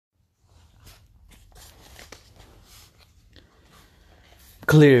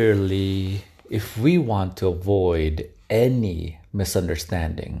Clearly, if we want to avoid any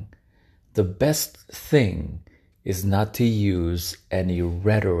misunderstanding, the best thing is not to use any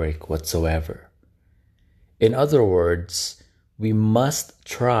rhetoric whatsoever. In other words, we must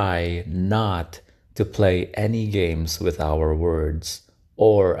try not to play any games with our words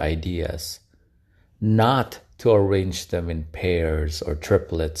or ideas, not to arrange them in pairs or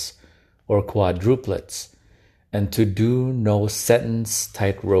triplets or quadruplets, and to do no sentence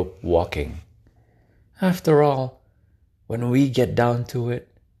tightrope walking. After all, when we get down to it,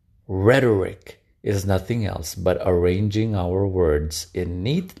 rhetoric is nothing else but arranging our words in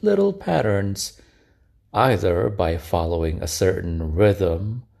neat little patterns, either by following a certain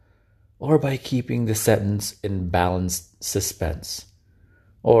rhythm or by keeping the sentence in balanced suspense,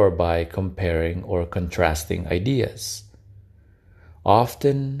 or by comparing or contrasting ideas.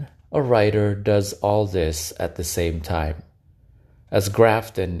 Often, a writer does all this at the same time, as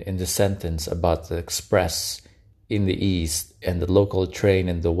Grafton in the sentence about the express in the East and the local train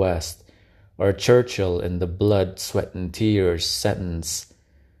in the West, or Churchill in the blood, sweat, and tears sentence.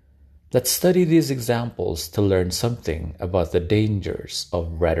 Let's study these examples to learn something about the dangers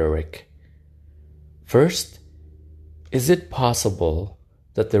of rhetoric. First, is it possible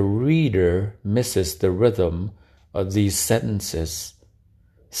that the reader misses the rhythm of these sentences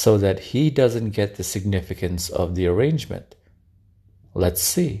so that he doesn't get the significance of the arrangement? Let's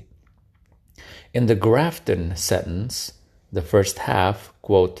see. In the Grafton sentence, the first half,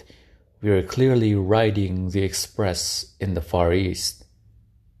 quote, "We are clearly riding the express in the Far East,"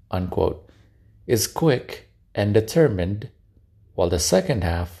 unquote, is quick and determined, while the second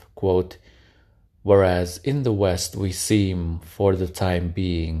half, quote, "Whereas in the West we seem, for the time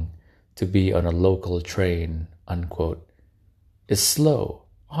being, to be on a local train," unquote, is slow,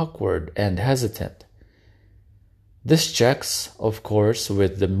 awkward, and hesitant. This checks, of course,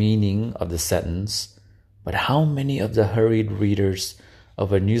 with the meaning of the sentence, but how many of the hurried readers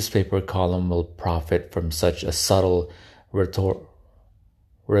of a newspaper column will profit from such a subtle rhetorical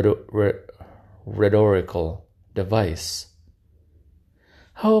device?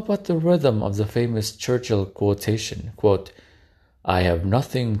 How about the rhythm of the famous Churchill quotation, quote, "I have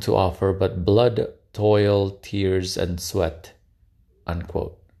nothing to offer but blood, toil, tears, and sweat,"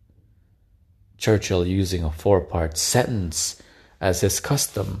 unquote. Churchill, using a four-part sentence as his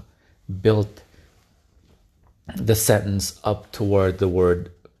custom, built the sentence up toward the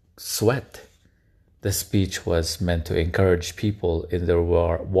word sweat. The speech was meant to encourage people in their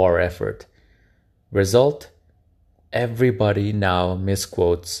war effort. Result? Everybody now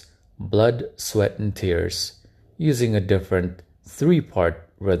misquotes blood, sweat, and tears, using a different three-part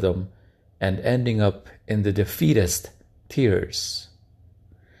rhythm and ending up in the defeatist tears.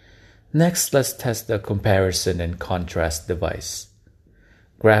 Next, let's test the comparison and contrast device.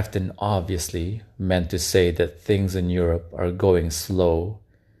 Grafton obviously meant to say that things in Europe are going slow,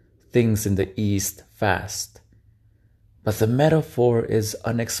 things in the East fast. But the metaphor is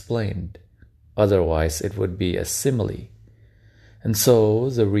unexplained, otherwise it would be a simile. And so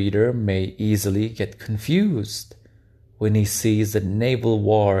the reader may easily get confused when he sees the naval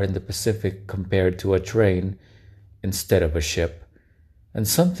war in the Pacific compared to a train instead of a ship, and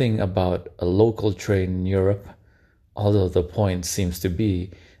something about a local train in Europe, although the point seems to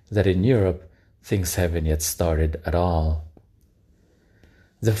be that in Europe things haven't yet started at all.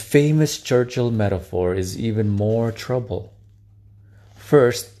 The famous Churchill metaphor is even more trouble.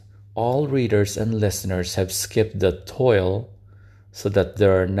 First, all readers and listeners have skipped the toil, so that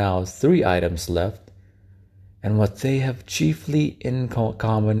there are now 3 items left, and what they have chiefly in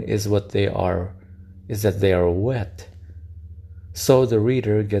common is that they are wet. So the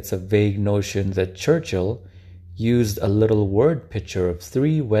reader gets a vague notion that Churchill used a little word picture of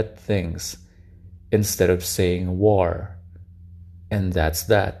 3 wet things instead of saying war. And that's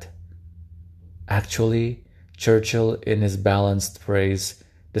that. Actually, Churchill, in his balanced phrase,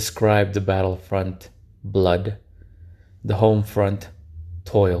 described the battlefront, blood, the home front,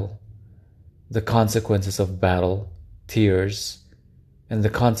 toil, the consequences of battle, tears, and the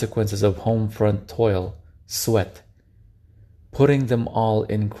consequences of home front toil, sweat, putting them all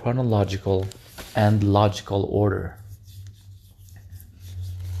in chronological and logical order.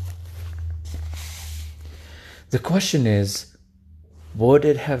 The question is, would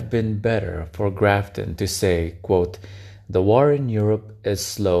it have been better for Grafton to say, quote, "The war in Europe is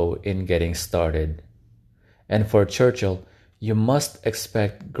slow in getting started," and for Churchill, "You must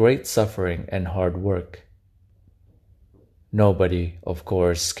expect great suffering and hard work"? Nobody, of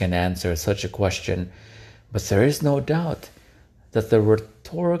course, can answer such a question, but there is no doubt that the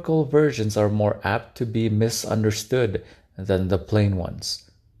rhetorical versions are more apt to be misunderstood than the plain ones.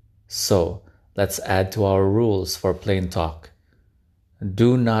 So, let's add to our rules for plain talk.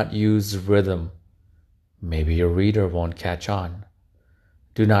 Do not use rhythm. Maybe your reader won't catch on.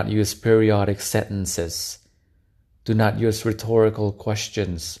 Do not use periodic sentences. Do not use rhetorical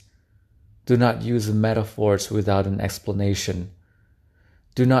questions. Do not use metaphors without an explanation.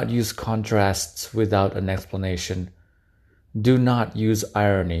 Do not use contrasts without an explanation. Do not use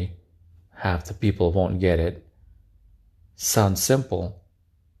irony. Half the people won't get it. Sounds simple,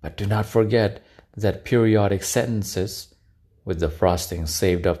 but do not forget that periodic sentences, with the frosting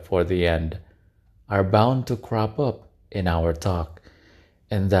saved up for the end, are bound to crop up in our talk,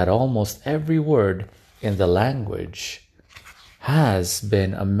 and that almost every word in the language has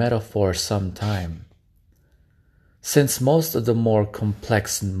been a metaphor sometime. Since most of the more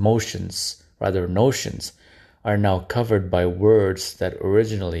complex notions are now covered by words that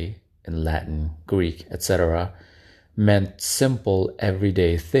originally, in Latin, Greek, etc., meant simple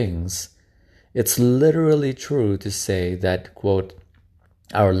everyday things, it's literally true to say that, quote,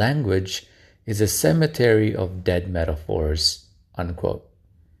 our language is a cemetery of dead metaphors, unquote.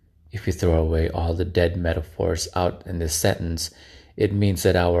 If you throw away all the dead metaphors out in this sentence, it means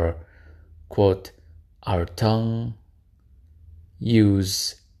that our, quote, our tongue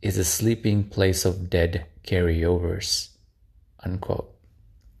use is a sleeping place of dead carryovers, unquote.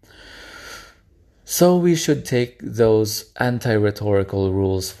 So we should take those anti-rhetorical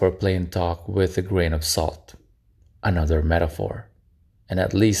rules for plain talk with a grain of salt, another metaphor, and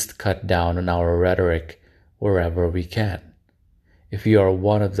at least cut down on our rhetoric wherever we can. If you are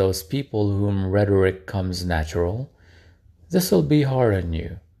one of those people whom rhetoric comes natural, this will be hard on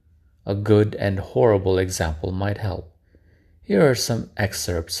you. A good and horrible example might help. Here are some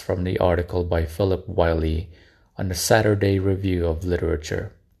excerpts from the article by Philip Wiley on the Saturday Review of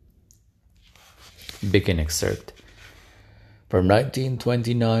Literature. Begin excerpt. From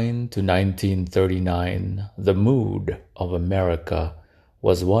 1929 to 1939, the mood of America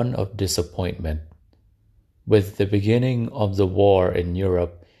was one of disappointment. With the beginning of the war in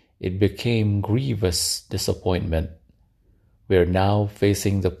Europe, it became grievous disappointment. We are now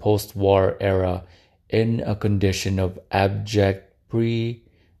facing the post-war era in a condition of abject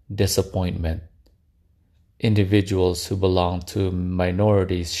disappointment. Individuals who belong to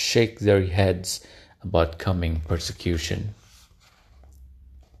minorities shake their heads about coming persecution.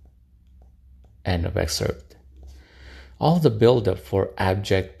 End of excerpt. All the build-up for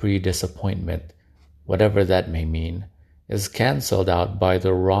abject disappointment, whatever that may mean, is cancelled out by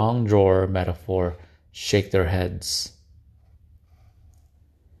the wrong drawer metaphor, shake their heads.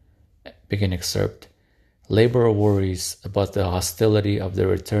 Begin excerpt. Labor worries about the hostility of the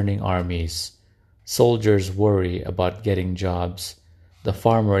returning armies. Soldiers worry about getting jobs. The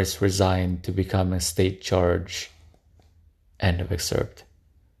farmer is resigned to become a state charge. End of excerpt.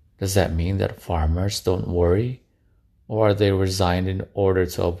 Does that mean that farmers don't worry? Or are they resigned in order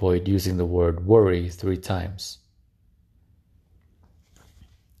to avoid using the word worry 3 times?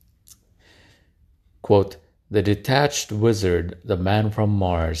 Quote, the detached wizard, the man from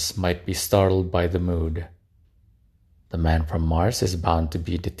Mars, might be startled by the mood. The man from Mars is bound to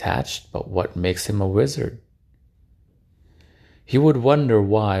be detached, but what makes him a wizard? He would wonder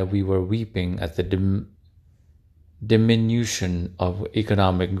why we were weeping at the diminution of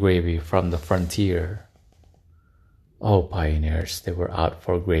economic gravy from the frontier. Oh, pioneers, they were out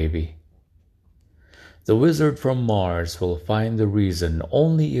for gravy. The wizard from Mars will find the reason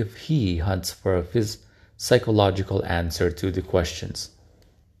only if he hunts for a psychological answer to the questions.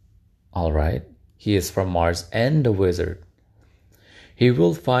 All right, he is from Mars and a wizard. He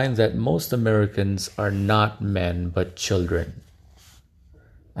will find that most Americans are not men but children.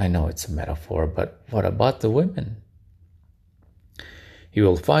 I know it's a metaphor, but what about the women? He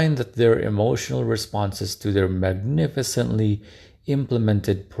will find that their emotional responses to their magnificently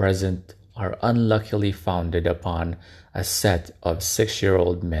implemented present are unluckily founded upon a set of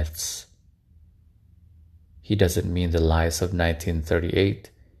 6-year-old myths. He doesn't mean the lies of 1938.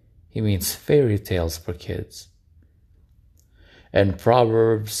 He means fairy tales for kids. And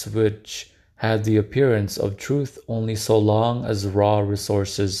proverbs which had the appearance of truth only so long as raw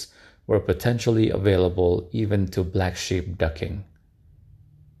resources were potentially available even to black sheep ducking.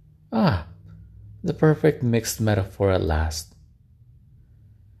 Ah, the perfect mixed metaphor at last.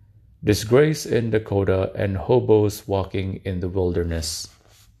 Disgrace in Dakota and hobos walking in the wilderness.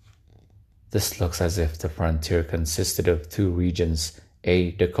 This looks as if the frontier consisted of 2 regions,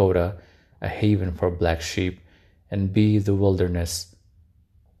 A, Dakota, a haven for black sheep, and B, the wilderness,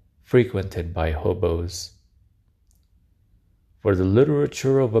 frequented by hobos. For the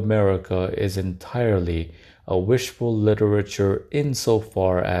literature of America is entirely a wishful literature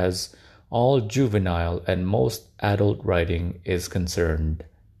insofar as all juvenile and most adult writing is concerned.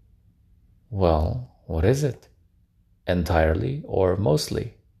 Well, what is it? Entirely or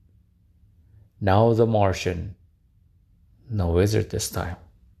mostly? Now the Martian. No wizard this time.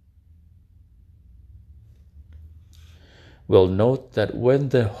 Will note that when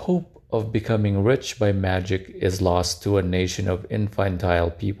the hope of becoming rich by magic is lost to a nation of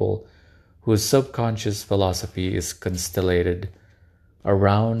infantile people whose subconscious philosophy is constellated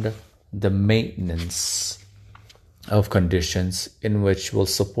around the maintenance of conditions in which will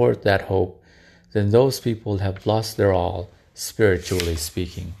support that hope, then those people have lost their all, spiritually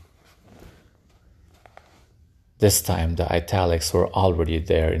speaking. This time the italics were already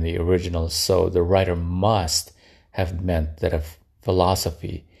there in the original, so the writer must have meant that a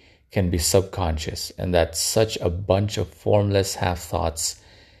philosophy can be subconscious and that such a bunch of formless half-thoughts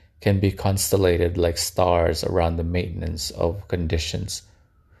can be constellated like stars around the maintenance of conditions.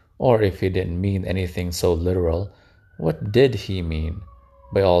 Or if he didn't mean anything so literal, what did he mean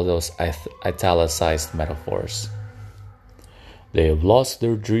by all those italicized metaphors? They have lost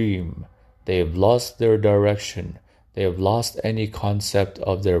their dream. They have lost their direction. They have lost any concept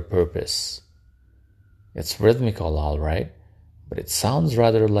of their purpose. It's rhythmical, all right, but it sounds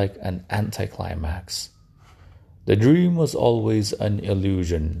rather like an anticlimax. The dream was always an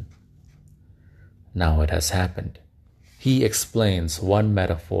illusion. Now it has happened. He explains one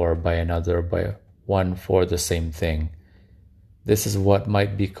metaphor by another by one for the same thing. This is what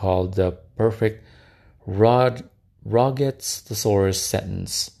might be called the perfect Roget's thesaurus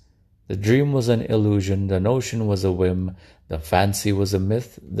sentence. The dream was an illusion, the notion was a whim, the fancy was a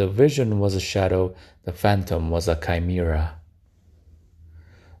myth, the vision was a shadow, the phantom was a chimera.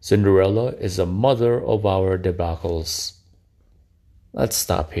 Cinderella is the mother of our debacles. Let's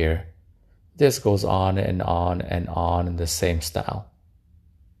stop here. This goes on and on and on in the same style.